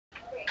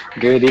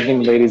Good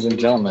evening, ladies and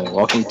gentlemen.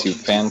 Welcome to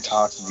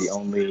FanTalk, the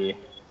only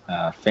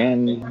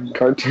fan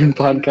cartoon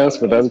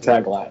podcast without a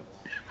tagline.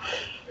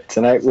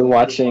 Tonight we're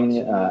watching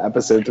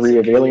episode 3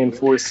 of Alien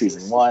Force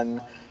Season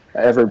 1.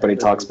 Everybody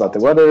talks about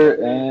the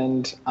weather,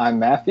 and I'm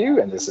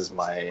Matthew, and this is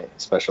my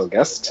special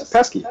guest,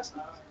 Pesky.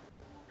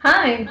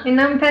 Hi,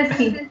 and I'm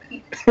Pesky.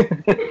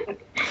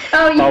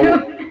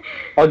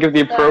 I'll give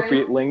the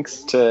appropriate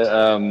links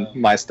to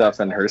my stuff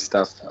and her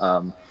stuff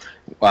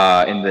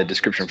in the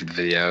description for the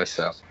video,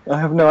 so I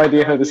have no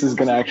idea how this is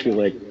going to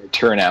actually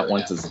turn out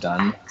once it's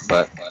done,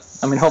 but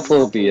I mean, hopefully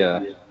it'll be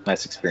a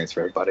nice experience for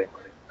everybody.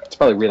 It's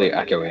probably really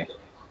echoey.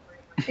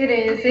 It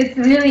is. It's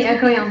really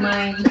echoey on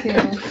mine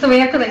too. So we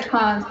have to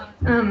pause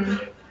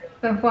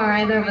before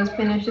either of us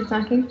finishes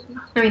talking.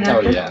 I mean,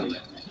 after. Oh yeah.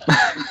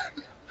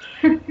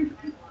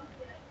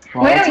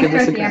 Well, why don't we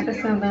start the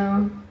episode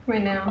though,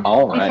 right now?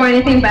 All right. Before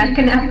anything bad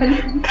can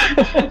happen.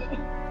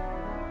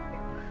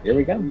 Here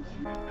we go.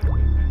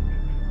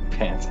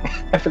 Pants.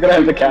 I forgot I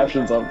have the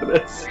captions on for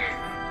this.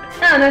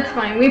 Oh, that's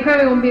fine. We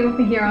probably won't be able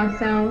to hear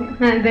also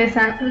this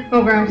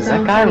over ourselves. Does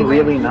that guy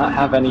really not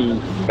have any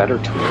better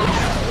tools?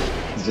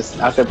 He's just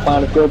out there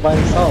plowing a field by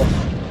himself.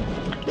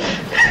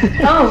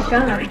 Oh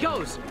god. There he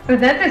goes. But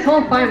that's his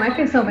whole farm. I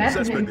feel so bad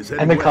for him.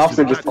 And the cops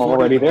are just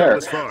already there.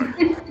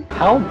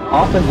 How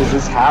often does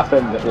this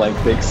happen that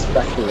they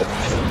expect this?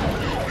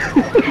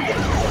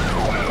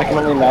 I can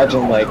only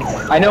imagine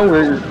I know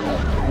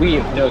we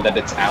know that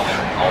it's Alan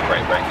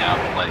Albright right now,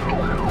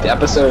 but the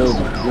episode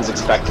was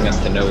expecting us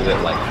to know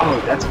that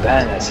oh, that's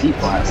Ben as Heat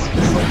Blast.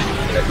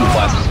 Heat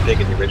Blast was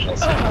big in the original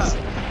series.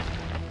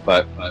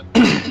 But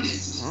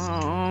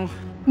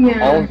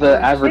yeah. All the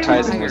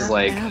advertising was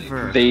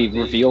they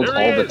revealed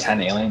all the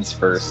 10 aliens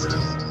first,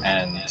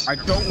 and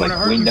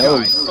we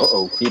know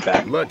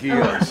feedback. Lucky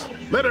us.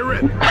 Let it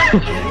rip.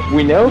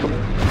 We know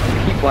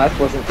Heat Blast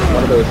wasn't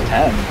one of those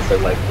 10, so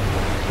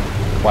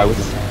why was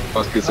it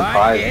supposed to be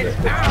surprised that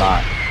it's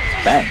not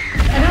Ben?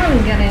 I don't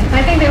really get it.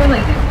 I think they were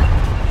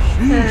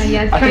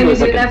trying to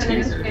do that, but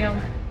it failed.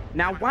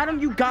 Now why don't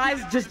you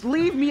guys just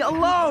leave me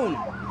alone?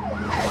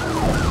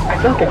 I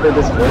feel like I've heard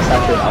this voice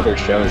actor in other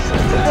shows.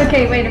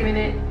 Okay, wait a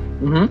minute.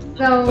 Mm-hmm.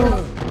 So,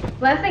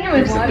 last thing I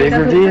was watching, big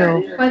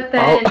reveal. But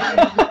then...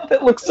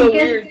 that looks so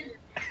weird.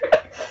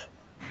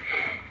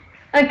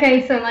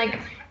 Okay, so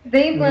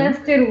they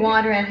blasted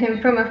water at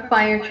him from a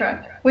fire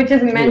truck, which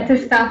is meant to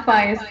stop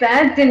fires.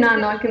 That did not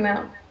knock him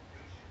out.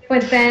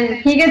 But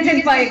then he gets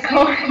hit by a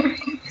car.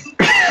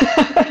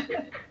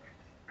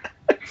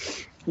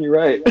 You're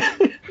right.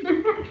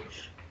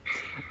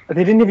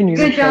 They didn't even use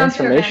a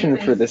transformation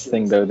for this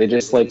thing, though. They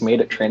just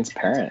made it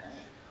transparent.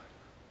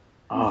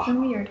 Oh. So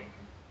weird.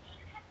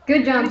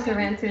 Good job,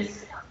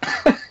 Cervantes.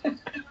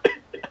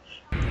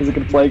 Is it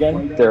gonna play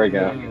again? There we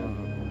go.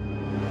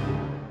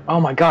 Oh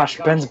my gosh,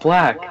 Ben's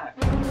black.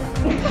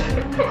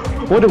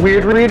 What a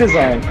weird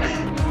redesign.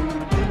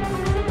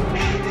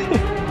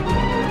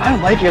 I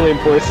don't like Alien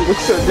Force. It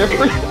looks so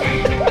different.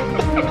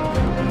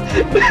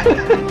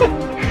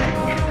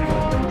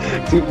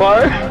 Too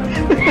far?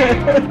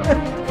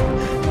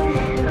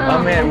 Oh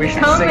man, we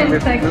should sing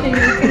this. Comment section is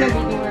gonna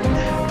be yours.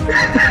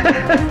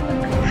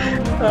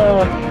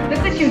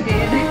 Look what you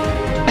did.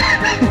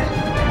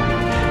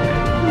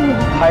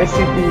 High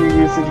CPU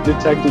usage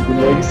detected the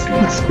legacy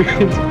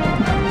experience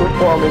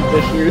performance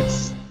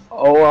issues.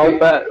 Oh, I'll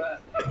bet.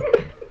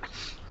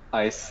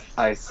 Ice,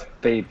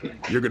 baby.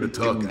 You're gonna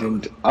talk.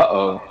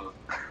 Uh-oh.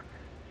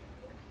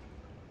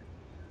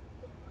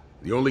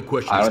 The only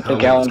question I is don't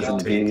think Alan's in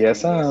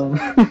BDSM.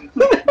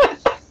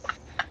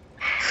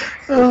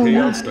 Okay,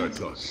 I'll start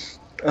talking.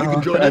 You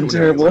can join I'm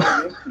terrible.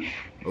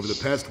 Over the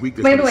past week,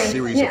 there's by been the a way,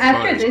 series of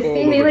after fires this all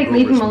scene, they over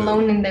leave him Grover's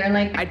alone Mill. in there,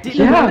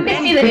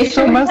 It's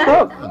so messed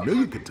up. I knew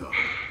you could talk.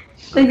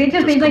 They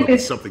just leave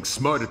this. Something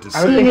smarter to I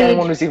say. don't think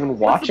anyone was even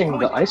watching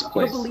the ice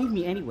place. Don't believe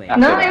me anyway.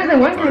 No, there was a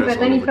one time, Fires but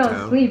then all he over fell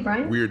town, asleep,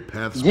 right? Weird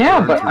paths. Yeah,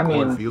 burned but through I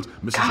mean, cornfields.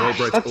 Mrs. gosh,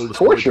 Albright's that's oldest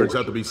boy torture. turns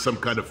out to be some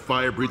kind of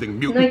fire-breathing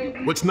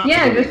mutant. What's not to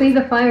Yeah, believe? just leave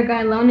the fire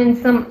guy alone in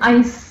some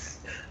ice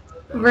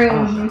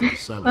room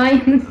by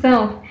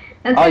himself.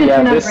 That's Oh gonna yeah,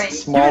 turn out this great.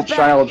 small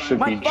child should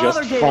My be father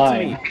just gave it to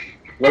fine. me.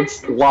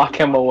 Let's lock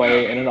him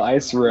away in an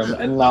ice room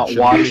and not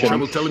Shouldn't watch be him,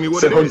 trouble telling me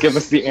what so it he'll is. give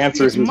us the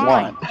answers we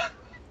want.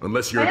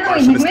 Unless you're By a the way,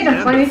 he's arsonist made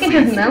of fire, and he a can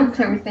just thief. melt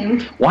everything.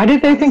 Why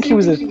did they think he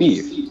was a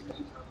thief?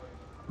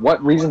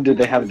 What reason did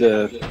they have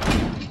to...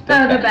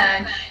 Oh, the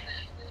badge.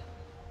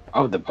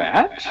 Oh, the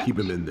badge? Keep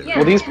him in there. Yeah.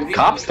 Well, these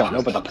cops don't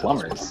know, but the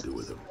plumbers. Do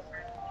with him.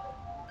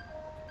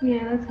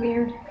 Yeah, that's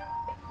weird.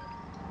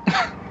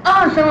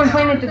 Oh, someone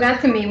pointed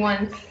that to me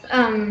once.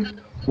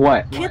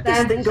 What? Can't this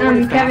That thing go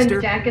any Kevin's faster?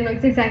 jacket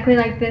looks exactly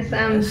like this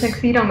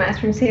tuxedo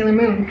mask from Sailor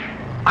Moon.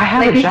 I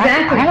have Like, a jacket.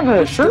 exactly. I have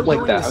a shirt Still like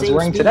going that. the I was same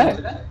wearing speed.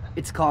 today.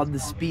 It's called the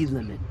speed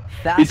limit.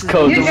 It's Fastest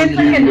called You the just speed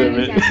look at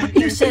limit.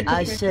 You said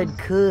I said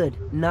could,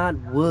 not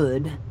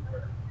would.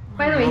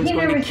 By the way, Mom's he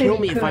going never to said kill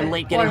he me if I'm could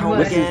late or getting home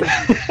would. again.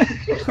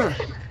 Huh.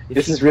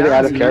 This is really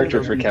out of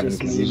character for Kevin,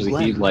 because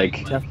usually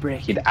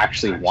he'd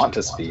actually want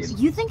to speed.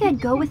 You think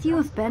I'd go with you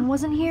if Ben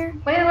wasn't here?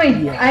 Wait,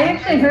 I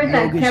actually heard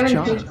that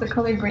Kevin hates the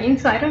color green,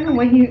 so I don't know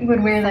why he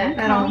would wear that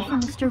at all.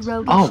 Mr.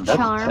 Rogue's Oh,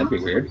 charm. that'd be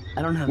weird.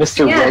 I don't know.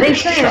 Mr. Yeah,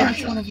 Rogue's they charm.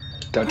 said.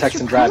 Don't text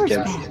and drive, kids.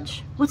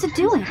 Badge. What's it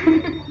doing?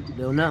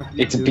 Don't know.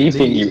 It's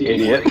beeping, you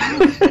idiot.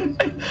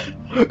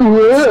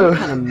 Whoa. What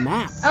kind of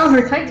map? Oh,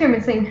 her type are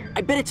missing.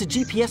 I bet it's a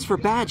GPS for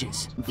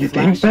badges. You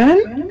think,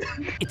 Ben?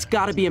 It's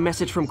gotta be a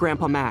message from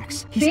Grandpa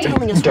Max. He's See?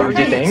 telling us Don't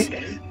where you it is.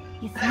 think?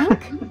 You think?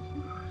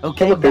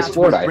 Okay, Look, there's that's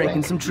Florida, what's I breaking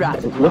think. some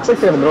traffic. It looks like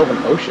they're in the middle of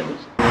an ocean.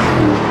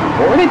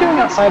 What were they doing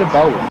outside of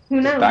Bellwood? Who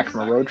knows? Back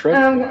from a road trip?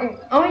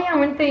 Oh yeah,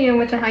 weren't they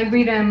with the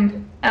hybrid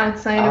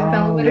outside of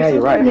Bellwood yeah, or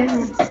you're right.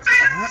 something?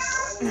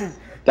 Yeah.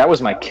 That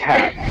was my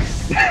cat.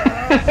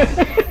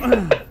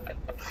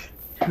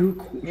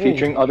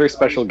 Featuring other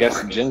special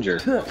guest Ginger.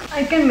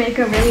 I can make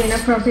a really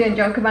inappropriate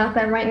joke about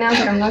that right now,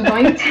 but I'm not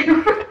going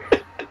to.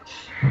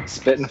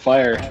 Spit and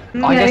fire.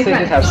 Oh, I guess they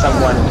did have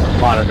someone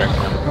monitoring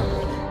him.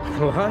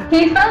 What?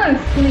 He fell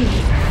asleep.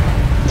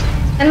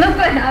 And look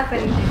what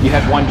happened. You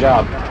had one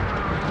job.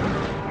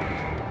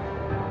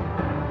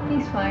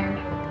 He's fired.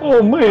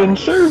 Oh man,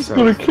 Sheriff's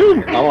gonna kill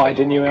me. Oh, I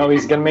didn't even know he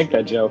was gonna make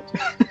that joke.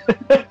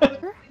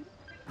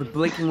 The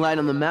blinking light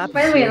on the map.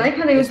 By the way, I like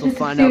how they would just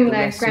assume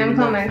that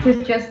Grandpa Max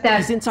is just that.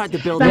 He's inside the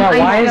building.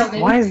 Yeah,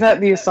 why is that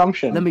the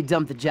assumption? Let me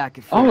dump the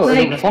jacket first. Oh,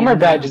 Like- the plumber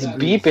badge is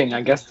beeping. I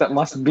guess that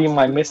must be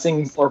my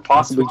missing or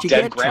possibly What you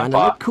dead get trying to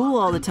grandpa. look cool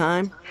all the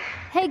time.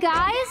 Hey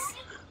guys!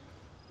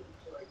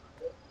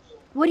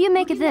 What do you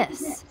make of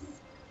this?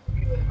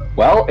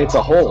 Well, it's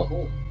a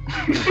hole.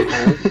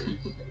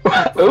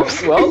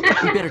 Oops, well.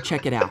 You better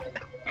check it out.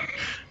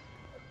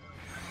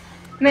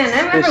 Man, I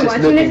remember just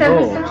watching this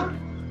looking episode.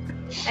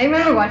 I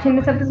remember watching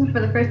this episode for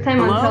the first time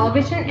Hello? on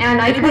television, and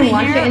I couldn't Anybody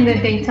watch here? it in the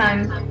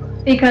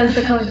daytime because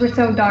the colors were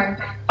so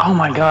dark. Oh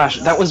my gosh,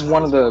 that was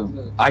one of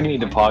the... I need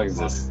to pause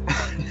this.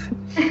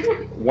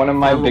 One of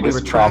my What we were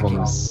biggest tracking.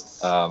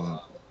 problems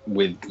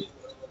with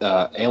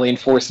Alien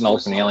Force and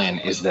Ultimate Alien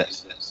is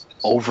that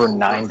over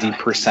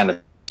 90% of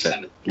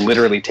it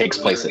literally takes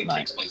place at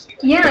night.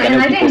 Yeah, Like,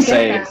 and I didn't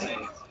get that.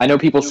 I know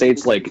people say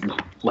it's like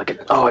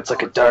it's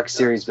like a dark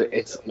series, but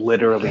it's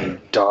literally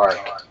dark.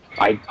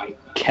 I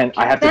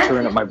have to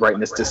turn up my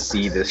brightness to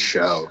see this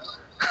show.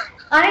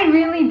 I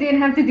really did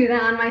have to do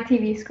that on my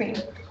TV screen.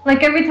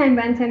 Like every time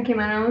Ben 10 came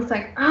out, I was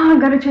like, oh, I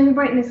gotta turn the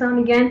brightness on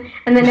again.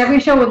 And then every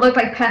show would look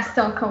like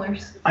pastel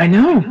colors. I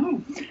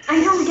know.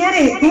 I don't get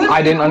it.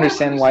 I didn't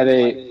understand why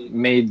they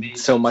made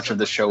so much of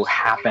the show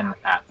happen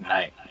at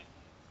night.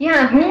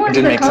 Yeah, who was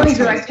didn't the make color sense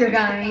to me. director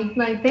guy?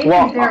 Like, they did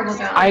Well, a terrible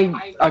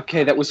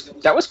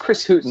job. that was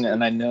Chris Hooten,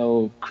 and I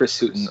know Chris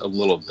Hooten a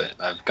little bit.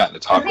 I've gotten to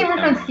talk Does he with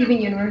work him. on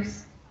Steven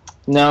Universe?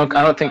 No,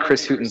 I don't think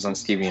Chris Hooten's on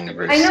Steven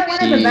Universe. I know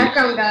one of the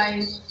background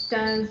guys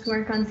does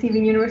work on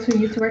Steven Universe who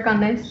used to work on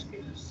this.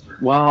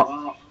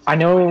 Well, I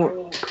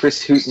know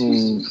Chris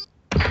Hooten.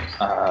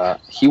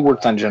 He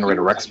worked on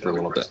Generator Rex for a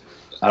little bit.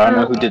 I don't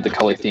know who did the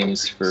color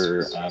themes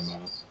for.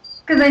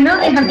 Because I know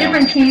they have Ultimate.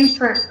 different teams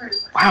for...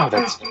 Wow,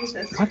 Oh,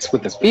 Jesus. what's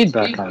with the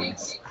feedback on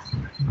this?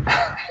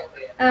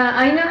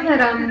 I know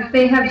that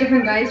they have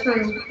different guys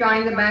from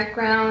drawing the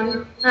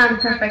background,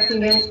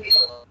 perfecting it.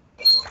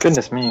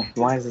 Goodness me,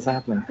 why is this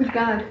happening? Oh,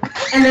 God.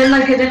 And then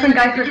like a different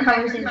guy for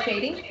colors and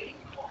shading.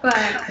 But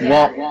yeah.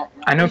 Well,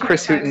 I know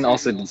Chris Hooten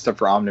also did stuff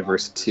for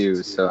Omniverse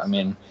too, so I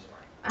mean,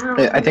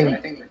 I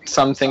think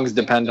some things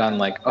depend on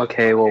like,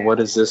 okay, well, what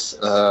does this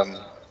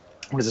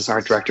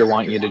art director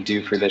want you to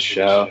do for this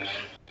show?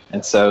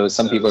 And so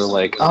some people are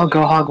like, oh,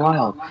 go hog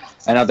wild,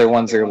 and other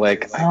ones are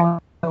like, oh,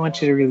 I want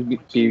you to really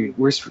be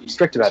we're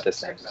strict about this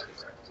thing.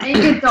 Make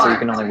it So you dark.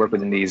 can only work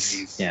within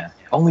these,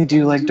 only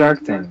do like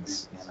dark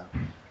things. You know?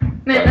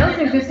 Man,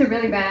 those are just a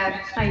really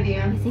bad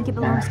idea. You think it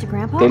belongs to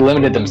Grandpa? They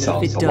limited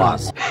themselves It a lot.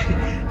 does.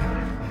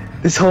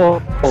 This whole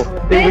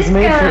it This was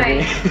made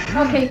guy. for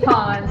me. Okay,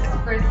 pause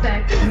for a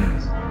sec.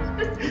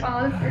 Just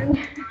pause for...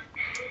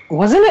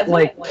 Wasn't it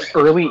like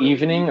early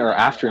evening or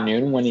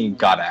afternoon when he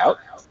got out?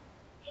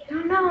 I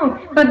don't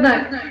know, but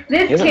look,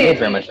 this He hasn't made kid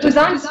very much who's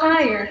on distance.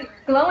 fire,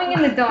 glowing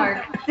in the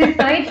dark,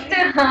 decides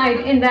to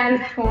hide in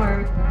that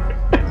form.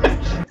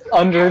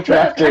 Under a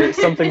tractor,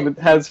 something that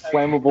has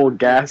flammable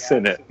gas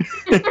in it.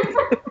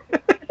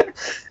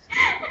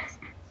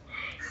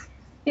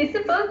 He's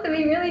supposed to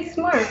be really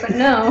smart, but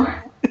no.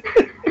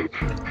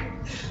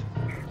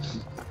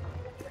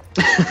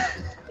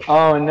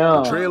 Oh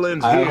no. Trail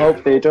ends I here.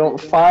 hope they don't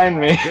find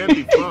me. Can't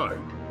be far.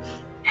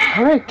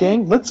 Alright,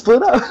 gang, let's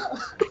split up.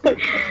 You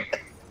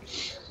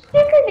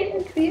couldn't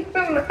even see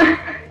from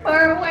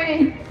far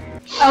away.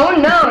 Oh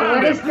no,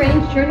 what a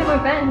strange turn of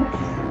events.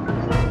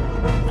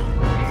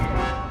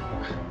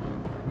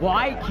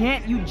 Why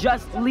can't you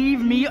just leave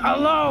me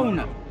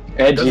alone?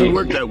 Edgy. Doesn't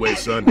work that way,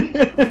 son.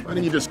 Why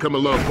don't you just come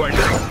along right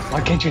now?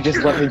 Why can't you just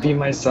let me be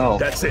myself?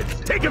 That's it.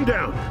 Take him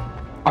down.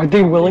 Are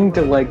they willing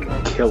to, like,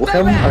 kill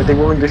him? Are they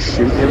willing to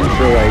shoot him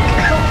for,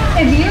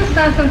 like... If you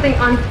saw something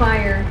on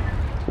fire,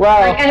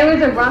 Well, like, and it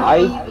was a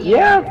rough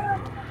yeah.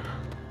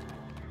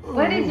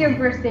 What is your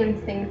first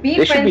instinct? Be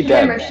They should friends be with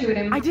him dead. or shoot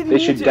him? I didn't They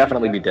mean should to.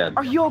 definitely be dead.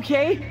 Are you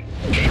okay?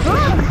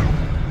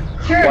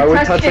 Sure, Why we're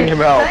touch touching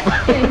him out?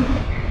 Touch him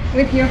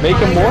with your Make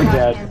him fire more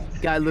dead. weapon.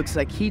 Guy looks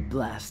like heat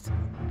blast.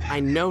 I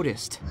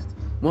noticed.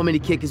 Want me to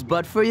kick his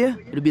butt for you?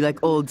 It'll be like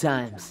old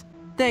times.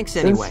 Thanks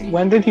Since anyway.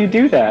 when did he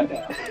do that?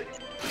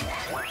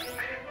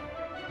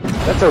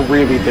 That's a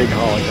really big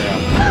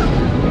hologram.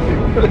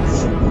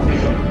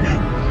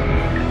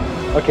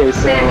 Okay,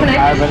 so Man, can I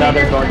I have just say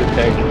another this? bone to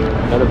pick.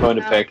 Another bone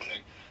to pick.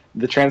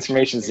 The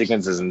transformation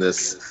sequences in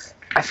this,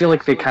 I feel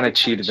like they kind of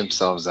cheated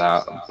themselves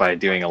out by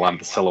doing a lot of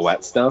the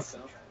silhouette stuff.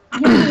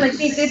 Yeah, like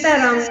they did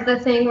that the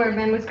thing where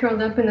Ben was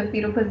curled up in the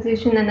fetal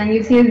position, and then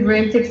you see his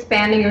ribs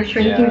expanding or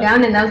shrinking Yeah.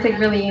 down, and that was like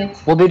really it.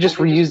 Well, they just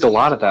reused a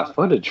lot of that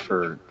footage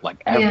for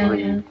like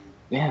every.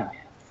 Yeah.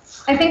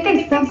 I think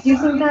they stopped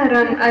using that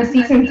on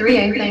season 3.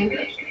 I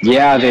think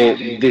Yeah,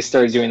 they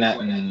started doing that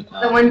in.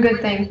 the one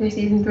good thing from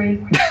season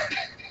 3.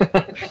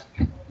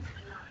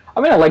 I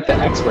mean, I like the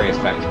X-ray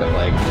effect, but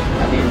like,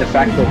 I mean, the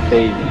fact that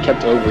they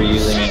kept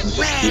overusing it and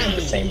just using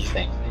the same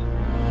thing.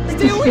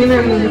 The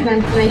sooner movie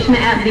transformation,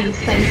 at least.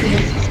 Thank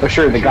you. Oh,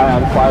 sure, the guy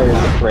on fire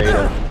is afraid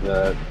of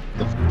the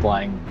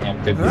flying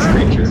amphibious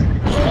creature.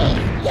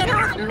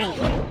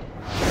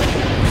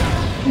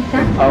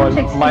 Oh,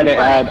 and might I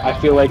add, I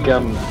feel like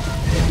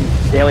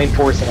Alien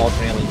Force and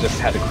Ultimate Alien just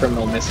had a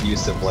criminal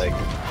misuse of like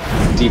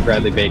D.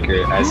 Bradley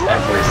Baker as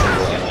every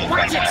single alien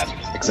that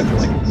had, except for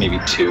like maybe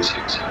 2.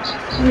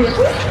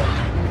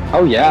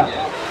 Oh yeah,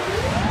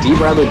 D.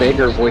 Bradley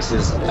Baker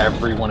voices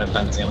every one of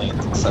Ben's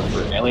aliens except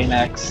for Alien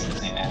X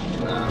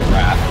and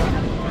Wrath.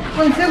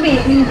 Well,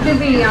 to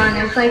be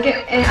honest, like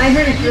I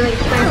heard it's really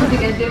expensive to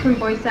get different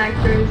voice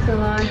actors a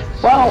lot.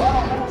 Well,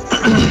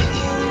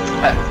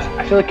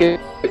 I feel like it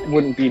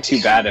wouldn't be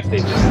too bad if they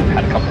just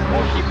had a couple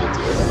more people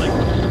do it.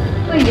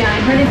 Like, Well, yeah,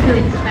 I heard it's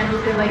really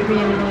expensive, like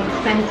really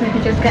expensive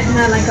to just get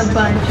like a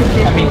bunch of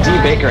different I mean, D.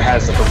 guys. Baker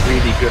has a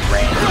really good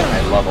range, and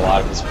I love a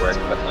lot of his work,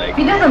 but like,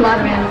 He does a lot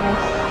of animals.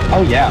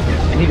 oh yeah,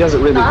 and he does it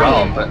really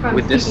well. Fine, But from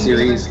with this Stephen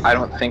series, Universe. I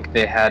don't think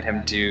they had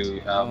him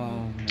do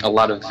a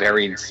lot of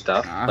varied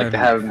stuff. Like they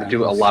have him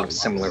do a lot of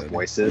similar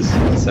voices,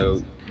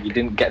 so you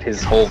didn't get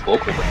his whole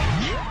vocal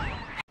range.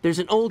 There's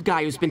an old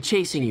guy who's been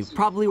chasing you,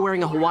 probably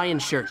wearing a Hawaiian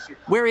shirt.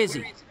 Where is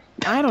he?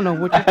 I don't know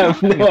what I you're have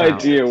talking no about.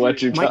 idea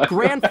what you're My talking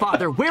about.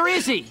 grandfather, where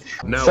is he?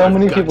 Now So I've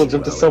many got people you,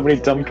 jump to Alan. so many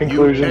dumb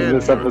conclusions in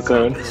this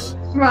episode.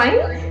 Right?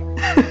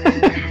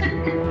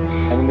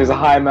 I mean, there's a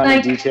high amount Like-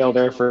 of detail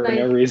there for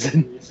no like-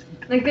 reason.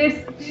 Like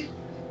this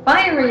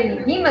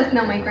fiery. He must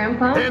know my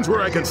grandpa. Hands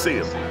where I can see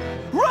him.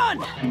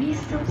 Run! And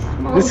he's so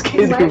small. This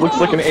kid who Like- looks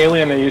like an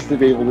alien I used to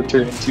be able to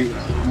turn into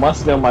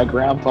must know my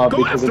grandpa Go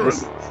because of after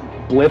this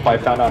blip I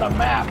found on a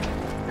map.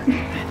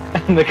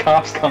 And the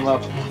cops come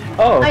up.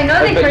 Oh, I know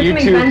they bet tried to you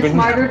make two Ben have been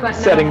smarter, but no.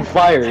 setting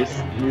fires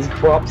in these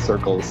crop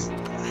circles.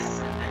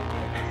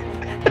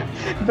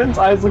 Ben's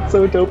eyes look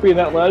so dopey in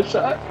that last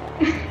shot.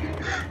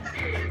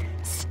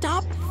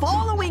 Stop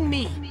following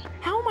me!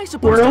 How am I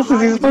supposed Where to else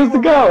is he hide supposed to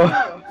you?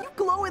 go? You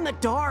glow in the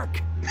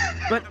dark.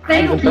 But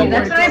Thank you,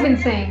 that's what I've been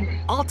saying.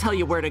 I'll tell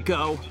you where to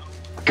go.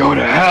 Go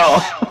to hell!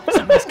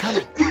 Someone's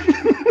coming.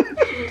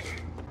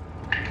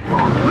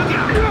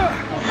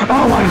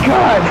 Oh my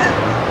god!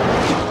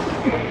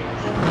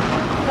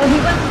 Oh, he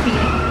was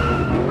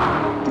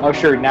speeding. Oh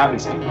sure, now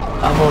he's.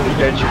 I'm on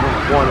the edge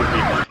of one of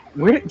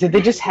you. Where did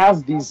they just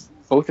have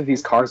both of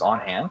these cars on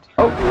hand?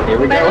 Oh, here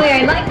we By the go. way,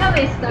 I like how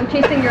they stop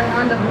chasing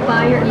around the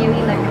fire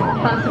alien that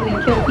could possibly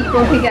kill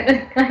people to get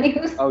a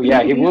knife. Oh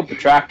yeah, he whooped the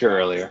tractor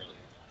earlier.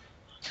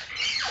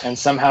 And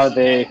somehow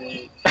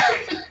they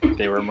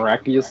were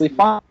miraculously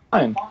fine.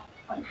 Why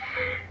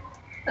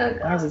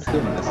is this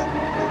doing this?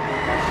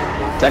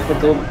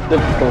 Technical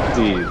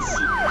difficulties.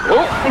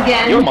 Oh,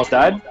 Again. you almost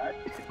died.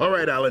 All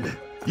right, Alan.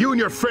 You and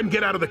your friend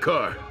get out of the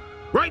car.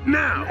 Right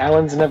now!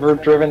 Alan's never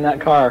driven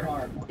that car.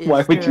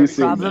 Why would you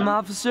assume problem, that?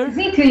 officer? Is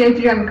he too young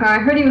to drive a car? I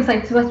heard he was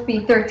like supposed to be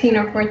 13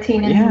 or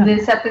 14 in Yeah.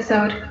 this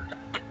episode.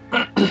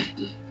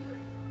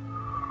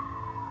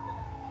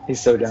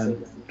 He's so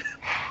done.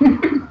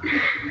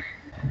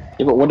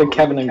 Yeah, but what did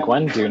Kevin and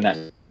Gwen do in that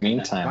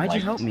meantime? Why'd you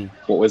Like, help me?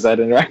 what was that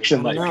interaction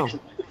I like? don't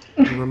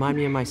know. You remind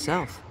me of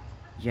myself.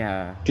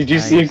 Yeah. Did you I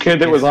see a kid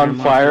that was guess on you're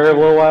a fire a monster.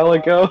 little while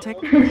ago?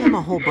 Technically, I'm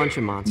a whole bunch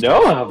of monsters.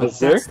 No, But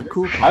officer. that's the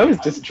cool part. I was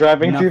just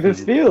driving through this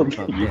Nothing field.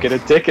 about You this. get a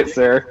ticket,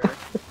 sir.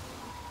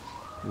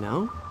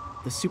 No?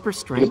 The super You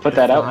strength. can put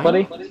that out,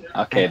 flying? buddy?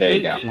 Okay, there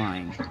you go.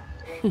 Flying.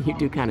 You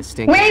do kind of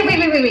stink. Wait.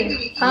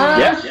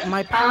 Pause, Yeah.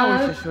 My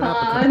powers just showed up.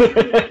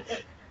 pause.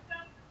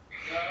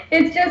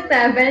 It's just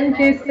that Ben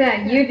just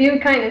said you do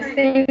kind of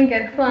stink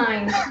at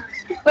flying.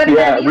 But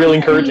Yeah, have you real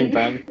encouraging, seen-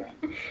 Ben.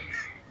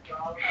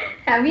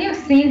 Have you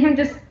seen him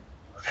just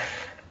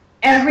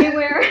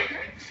everywhere?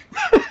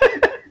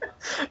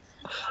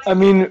 I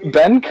mean,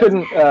 Ben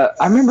couldn't. I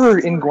remember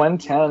in Gwen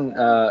 10,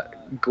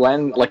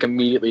 Gwen like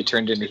immediately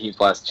turned into Heat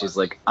Blast. She's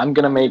like, "I'm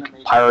gonna make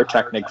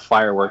pyrotechnic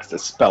fireworks to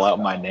spell out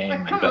my name,"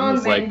 and Come Ben on,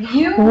 was like, Ben.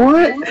 You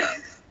 "What?"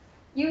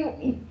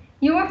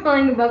 You were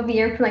flying above the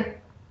air for like.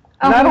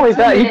 a Not whole only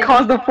that, he minute.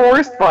 caused a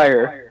forest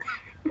fire.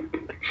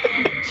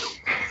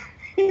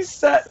 He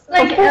set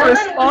Like the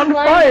forest Ellen was on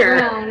flying fire.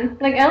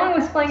 around. Like Ellen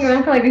was flying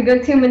around for like a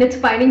good 2 minutes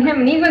fighting him,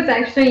 and he was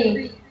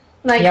actually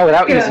like Yeah,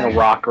 without good. using a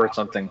rock or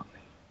something.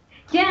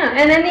 Yeah,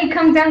 and then he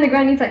comes down the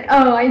ground. And he's like,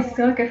 "Oh, I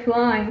suck at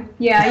flying."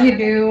 Yeah, you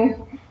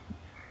do.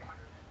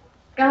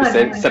 God, He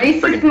set the racist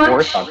freaking much?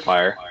 forest on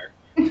fire.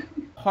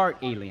 Part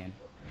alien.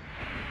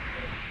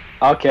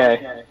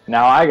 Okay,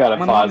 now I gotta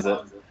My pause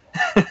mom-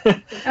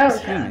 it.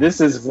 Oh, God. This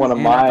is one of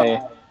And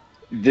my.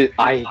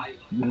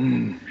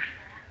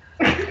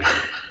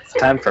 It's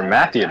time for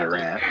Matthew to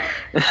rant.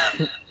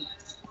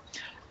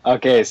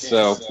 Okay,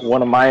 so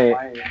one of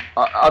my,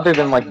 other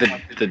than like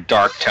the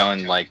dark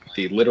tone, like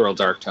the literal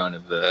dark tone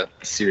of the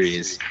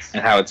series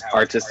and how it's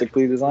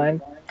artistically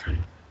designed,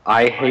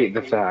 I hate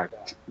the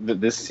fact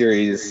that this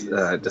series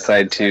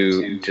decided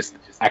to just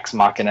ex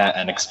machina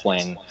and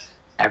explain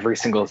every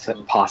single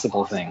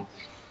possible thing.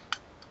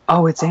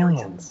 Oh, it's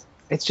aliens.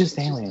 It's just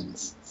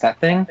aliens. That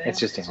thing, it's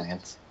just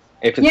aliens.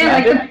 If it's Yeah,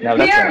 magic, like the no,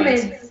 that's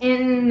aliens. pyramids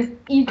in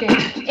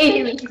Egypt.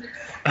 Aliens.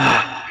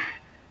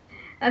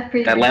 That's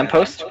pretty That weird.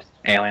 lamppost,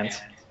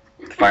 aliens.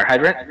 The fire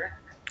hydrant,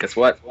 guess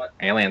what?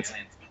 Aliens.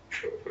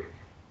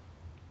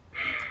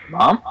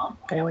 Mom,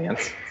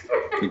 aliens.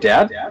 Your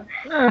dad?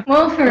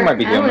 Well, for It might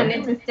be Ellen, human.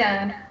 it's his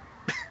dad.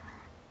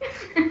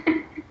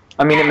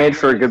 I mean, it made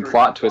for a good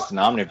plot twist in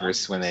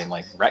Omniverse when they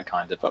like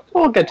retconned it, but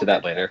we'll get to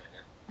that later.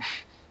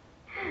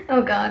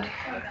 Oh, God.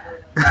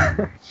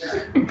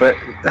 But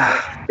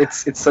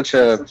it's such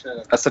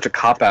a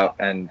cop out,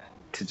 and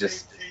to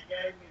just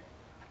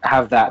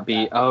have that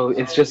be, oh,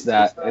 it's just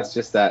that,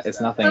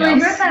 it's nothing Well, I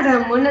else. heard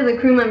that one of the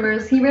crew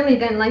members, he really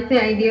didn't like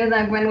the idea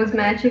that Gwen was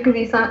magic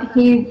because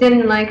he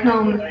didn't like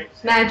how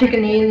magic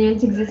and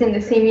aliens exist in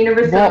the same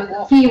universe, so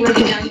Well, he was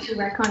down to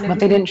retcon it. But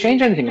they didn't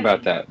change anything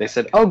about that. They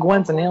said, oh,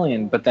 Gwen's an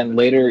alien, but then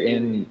later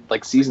in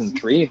like season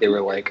 3, they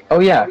were like,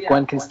 oh yeah,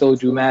 Gwen can still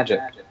do magic.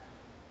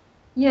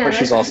 Yeah, But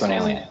she's that's- also an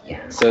alien.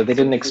 Yeah. So they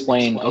didn't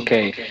explain,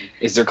 okay,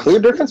 is there a clear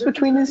difference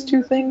between these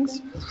two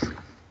things?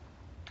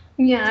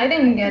 Yeah, I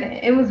didn't get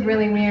it. It was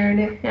really weird,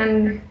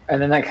 and And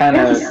then that kind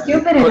of Really put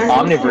stupid and Omniverse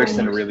unnecessary.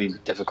 in a really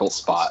difficult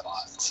spot.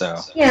 So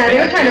yeah, they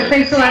were had trying to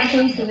fix a lot of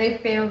things, and they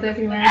failed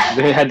everywhere.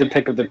 They had to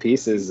pick up the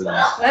pieces, and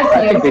That's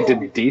I think they useful.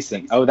 did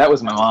decent. Oh, that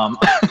was my mom.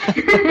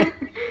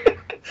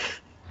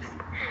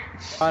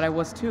 Thought I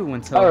was too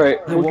until All right,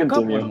 I we'll woke up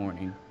continue. one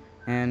morning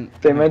and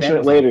They my mention bed it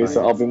was on later, fire.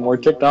 so I'll be more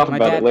ticked off My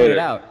about dad it put it later.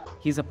 out.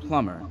 He's a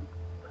plumber.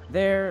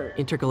 They're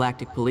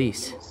Intergalactic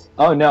police.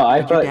 Oh no,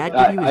 I Did your thought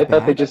dad give you his I thought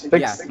they badge? just yeah,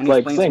 fixed and he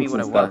like explained to me sinks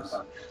what and it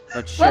stuff. was. But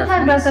We'll Sheriff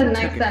talk about that Mason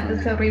next took it from me.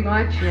 episode we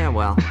watch. Yeah,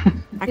 well,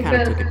 I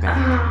kind of took it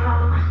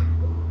back.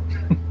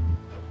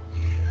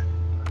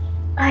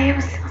 I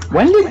am so...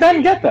 When did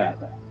Ben get that?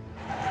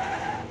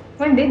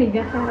 When did he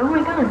get that? Oh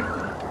my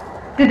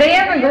god. Did they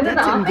ever go to That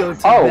the didn't go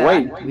office? too Oh, bad.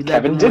 wait, We let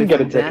Kevin them did away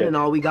get a from Ben, ticket. and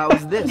all we got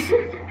was this.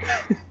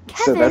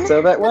 So that's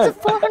how that went.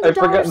 Kevin, I've that's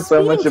a $400 forgotten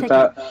so much speeding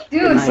about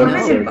Dude, this I know. $400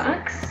 episode.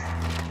 bucks?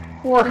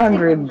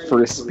 400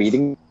 for a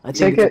speeding I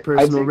think ticket. it's a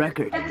personal think-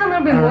 record. That's a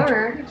little bit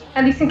more.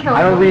 At least in I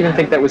California. don't even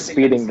think that was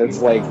speeding. That's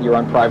like you're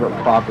on private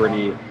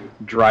property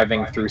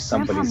driving through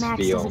Grandpa somebody's Max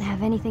field. doesn't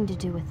have anything to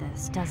do with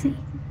this, does he?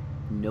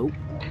 Nope.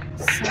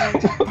 So,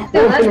 that So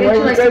Well, that's then why are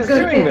you like guys a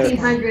good doing this? 1,500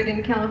 in where do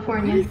you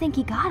California. think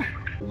he got it?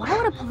 Why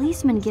would a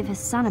policeman give his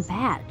son a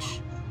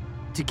badge?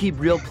 To keep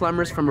real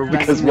plumbers from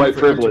Because arresting white them for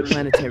privilege.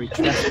 interplanetary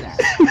trespass.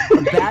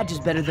 A badge is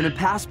better than a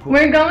passport.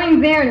 We're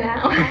going there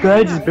now.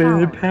 Badge is better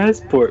than a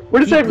passport. What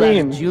does that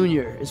mean?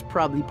 Junior is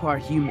probably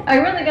part human. Are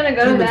you really gonna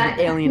go to Humans that?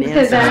 with alien To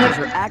ancestors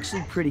are that?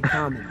 actually pretty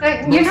common.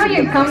 Like, you know Most of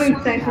your them comment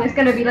are section is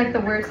gonna be like the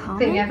worst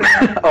thing ever.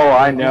 Oh,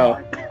 I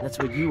know. That's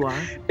what you are.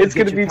 It's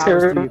You gonna get your be powers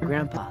through terrible. your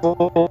grandpa.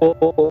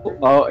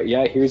 Oh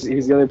yeah, here's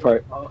the other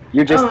part.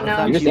 You're just Oh,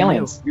 no. you're just You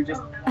aliens.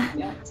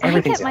 I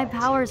Everything's get my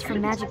powers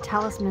from magic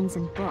talismans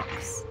and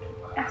books.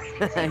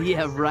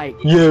 Yeah, right.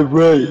 Yeah,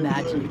 right.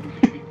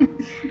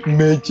 Magic.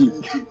 Magic.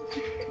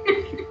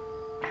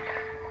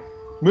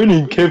 My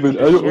name's Kevin.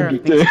 I don't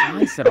Sheriff thinks I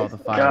understand. set all the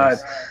God.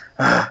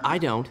 fires. I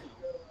don't.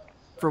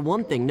 For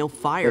one thing, no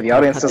fire. Yeah, the could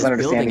audience cut this doesn't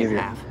understand building in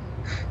either.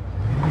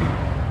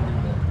 half.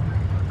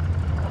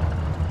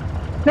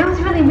 That was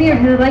really weird.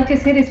 He like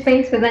just hit his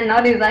face, but then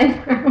not his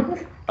eyebrows.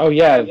 Oh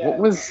yeah, what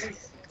was?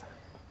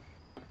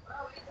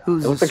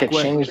 Who's It looks the like it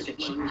squirt?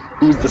 changed.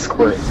 Who's the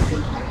squirt?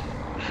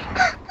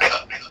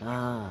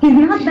 Ah, He's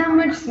not that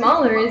much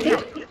smaller, is he?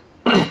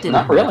 that didn't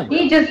Not hurt. really.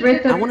 He just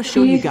ripped a I want to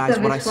show you piece guys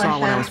of what I his saw flesh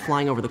when I out. was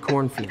flying over the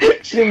cornfield.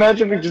 Can you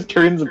imagine if he just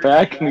turns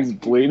back and he's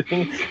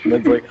bleeding? And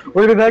it's like,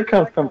 where did that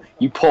come from?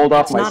 You pulled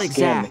off It's my not skin,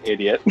 exact.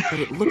 idiot. But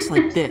it looks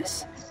like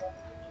this.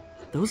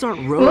 Those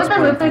aren't What roads would that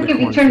going look through like the if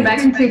you turned back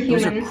cornfields. into a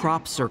Those are human?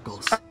 crop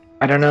circles.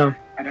 I don't know.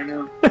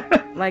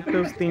 Like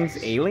those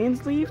things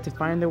aliens leave to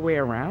find their way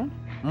around?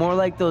 More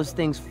like those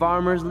things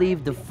farmers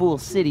leave to fool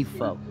city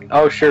folk.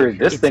 Oh sure,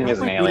 this It's thing not is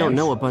an like we alien. don't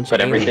know a bunch but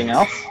of everything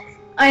aliens. else?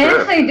 I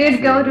Sure. actually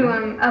did go to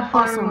a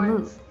farm Also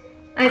once.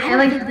 I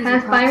like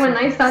passed by when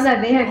I saw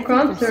that they had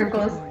crop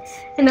circles,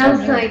 and I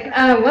was like,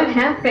 what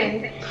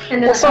happened?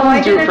 And Well, some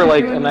I do it didn't for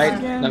like do a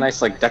that.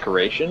 nice like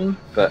decoration,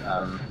 but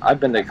I've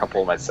been to a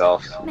couple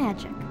myself.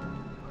 Magic.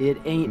 It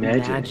ain't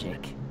Magic.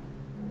 magic.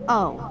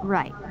 Oh,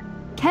 right.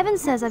 Kevin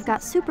says I've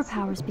got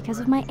superpowers because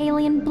of my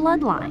alien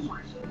bloodline.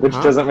 Which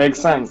doesn't make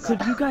sense.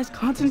 Could you guys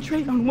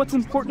concentrate on what's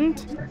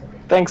important?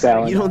 Thanks,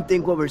 Alan. You don't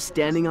think what we're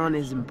standing on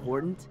is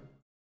important?